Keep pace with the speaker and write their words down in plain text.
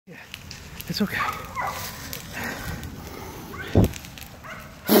It's okay.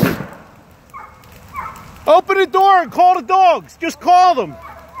 Open the door and call the dogs. Just call them.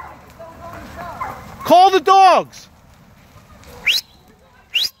 Call the dogs.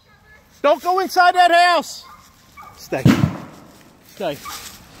 Don't go inside that house. Stay. Stay.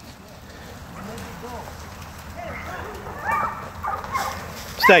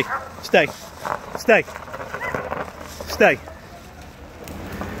 Stay. Stay. Stay. Stay.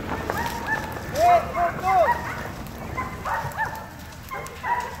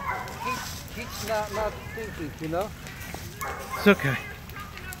 He's not thinking, you know? It's okay.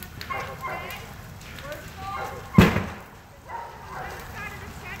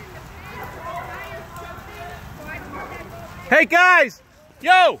 Hey guys!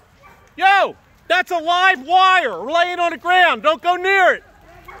 Yo! Yo! That's a live wire laying on the ground. Don't go near it.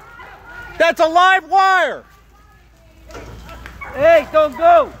 That's a live wire. Hey, don't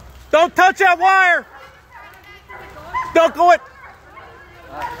go! Don't touch that wire. Don't go it.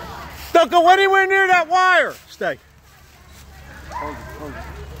 Don't go anywhere near that wire. Stay. Hold it.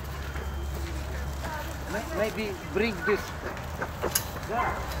 Maybe bring this.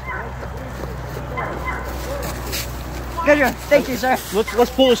 Good job. Thank you, sir.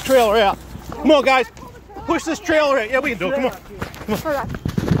 Let's pull this trailer out. Come on, guys. Push this trailer out. Yeah, we can do it. Come on. Come on.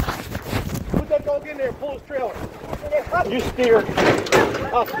 Put that dog in there and pull this trailer. You steer.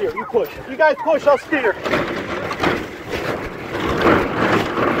 I'll steer. You push. You guys push. I'll steer.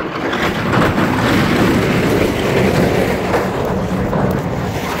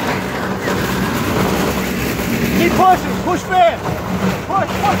 Keep pushing. Push fast. Push,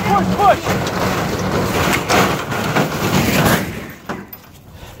 push, push, push.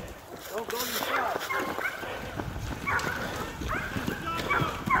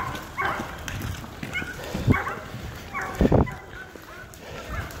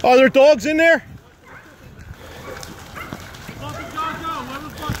 Are there dogs in there?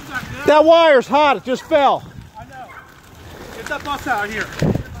 That wire's hot. It just fell. I know. Get that bus out here.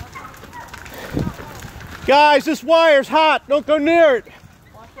 Guys, this wire's hot. Don't go near it.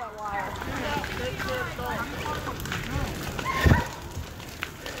 Watch that wire.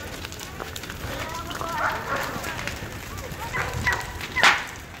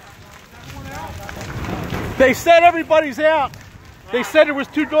 They said everybody's out. They said there was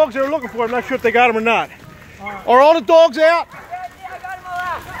 2 dogs they were looking for. I'm not sure if they got them or not. Are all the dogs out? Yeah, I got him all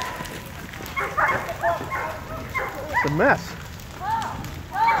out. It's a mess.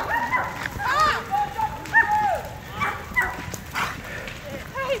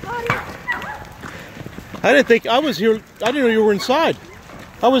 Hey, buddy. I didn't think I was here. I didn't know you were inside.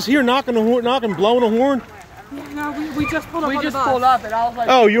 I was here knocking the horn, blowing a horn. No, we just pulled up We on just the bus. pulled up and I was like,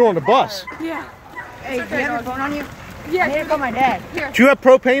 Oh, you're on the bus. Yeah. hey, do you have your phone on you? Yeah. I need to call my dad. Do you have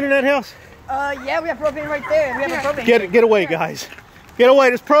propane in that house? Yeah, we have propane right there. We have a propane. Get away, guys. Get away.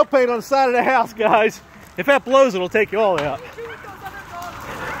 There's propane on the side of the house, guys. If that blows, it'll take you all out.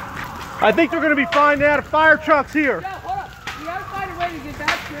 I think they're going to be finding out if fire truck's here. Yo, hold up. You gotta find a way to get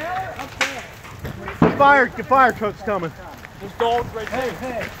that trailer up there. The fire truck's coming. There's dogs right there.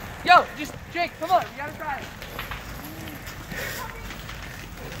 Hey. Yo, just Jake, come on. You gotta try it.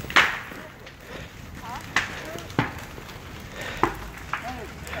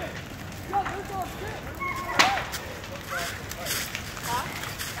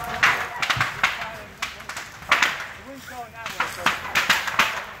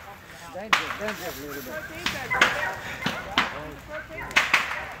 Danger a little bit.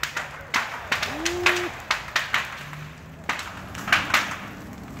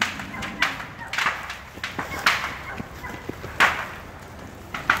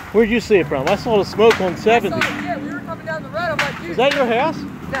 Where'd you see it from? I saw the smoke on 70. Yeah, we were coming down the road. I'm like, dude. Is that your house?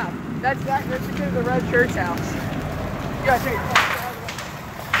 No, that's the kid of the red church house. You gotta take it.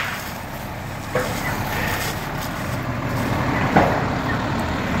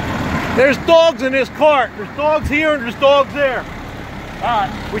 There's dogs in this cart. There's dogs here and there's dogs there. All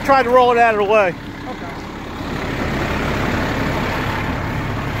right. We tried to roll it out of the way.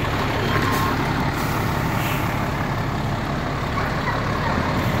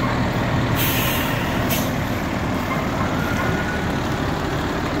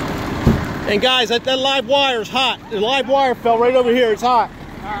 And guys, that live wire is hot. The live wire fell right over here. It's hot.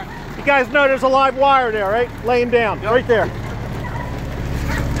 All right. You guys know there's a live wire there, right? Laying down, right there.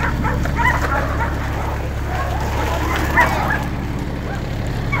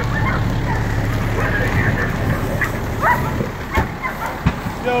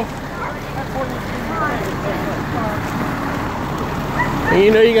 Go. And you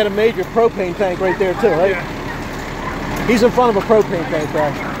know you got a major propane tank right there too, right? Yeah. He's in front of a propane tank,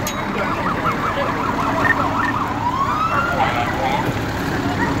 guys.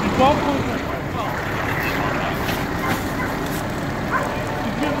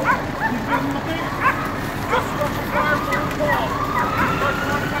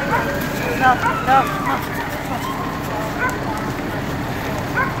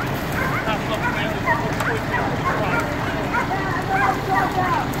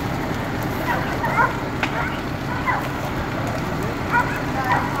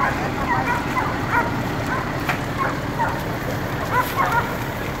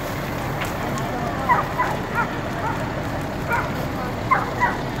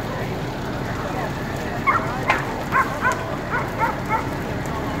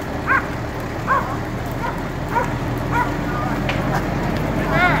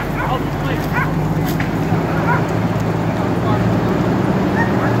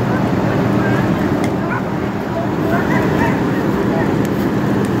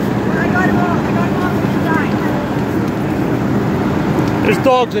 There's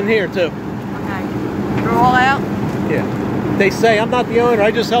dogs in here too. Okay. They're all out? Yeah. They say, I'm not the owner,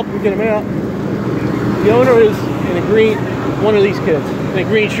 I just help them get them out. The owner is in a green, one of these kids, in a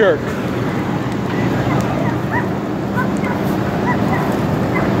green shirt.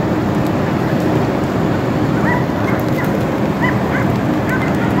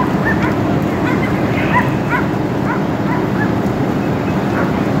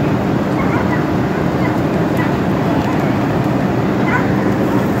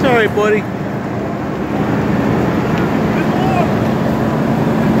 It's all right, buddy.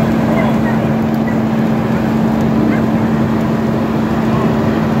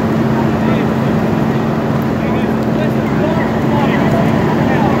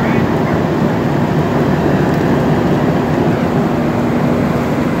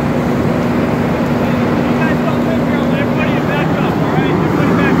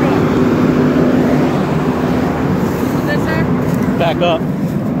 Back up.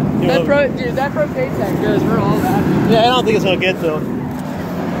 You know, That propane tank goes, we're all happy. yeah, I don't think it's gonna get to him.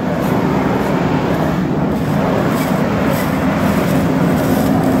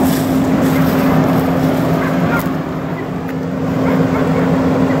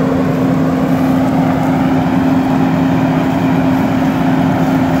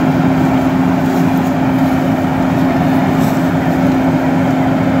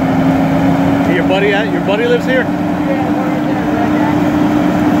 Your buddy lives here?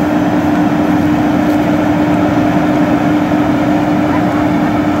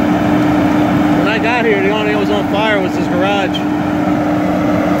 When I got here, the only thing that was on fire was his garage.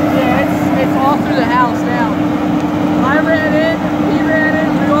 Yeah, it's all through the house now. I ran in, he ran in,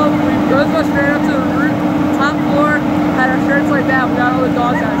 we both of us ran up to the roof, top floor, had our shirts like that, we got all the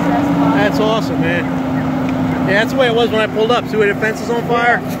dogs out. That's awesome, man. Yeah, that's the way it was when I pulled up. See where the fence is on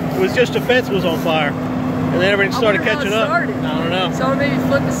fire? It was just the fence was on fire. And then everything started catching up. I don't know. Someone maybe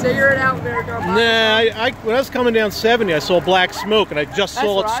flipped a cigarette out and there. Nah, when I was coming down 70, I saw black smoke, and I just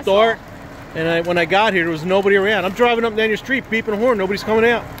saw it start. And when I got here, there was nobody around. I'm driving up and down your street, beeping a horn. Nobody's coming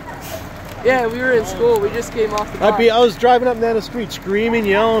out. Yeah, we were in school. We just came off the bus. I was driving up and down the street, screaming,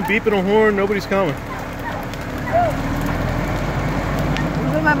 yelling, beeping a horn. Nobody's coming.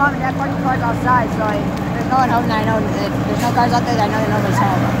 Usually my mom and dad park the cars outside, so there's no one home that I know. If there's no cars out there, I know that nobody's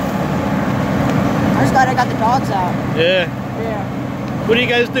home. I just glad I got the dogs out. Yeah. Yeah. What do you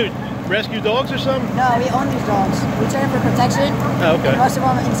guys do? Rescue dogs or something? No, we own these dogs. We train for protection. Oh, okay. And most of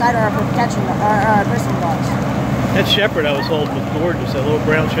them inside are for protection, are personal dogs. That shepherd I was holding was gorgeous. That little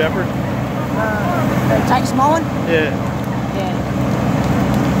brown shepherd. The tight small one? Yeah. Yeah.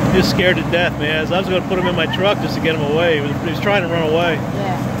 He was scared to death, man. I was going to put him in my truck just to get him away. He was trying to run away.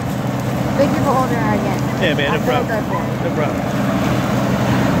 Yeah. Big people holding her again. Yeah, man. No problem. No problem.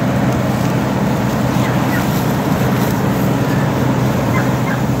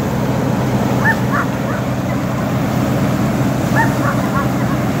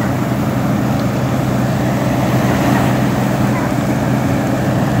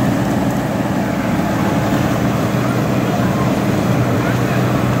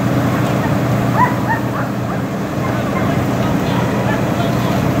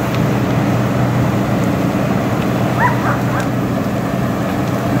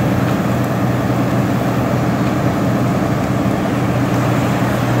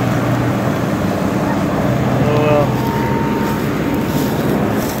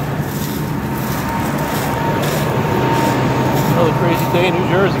 Day in New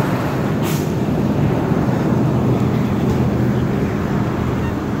Jersey.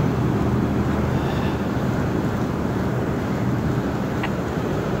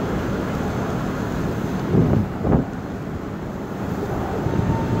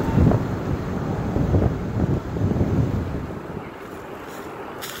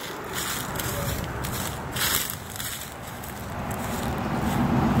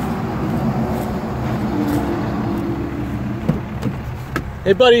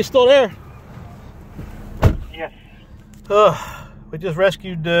 Hey, buddy, you still there? Yes. We just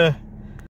rescued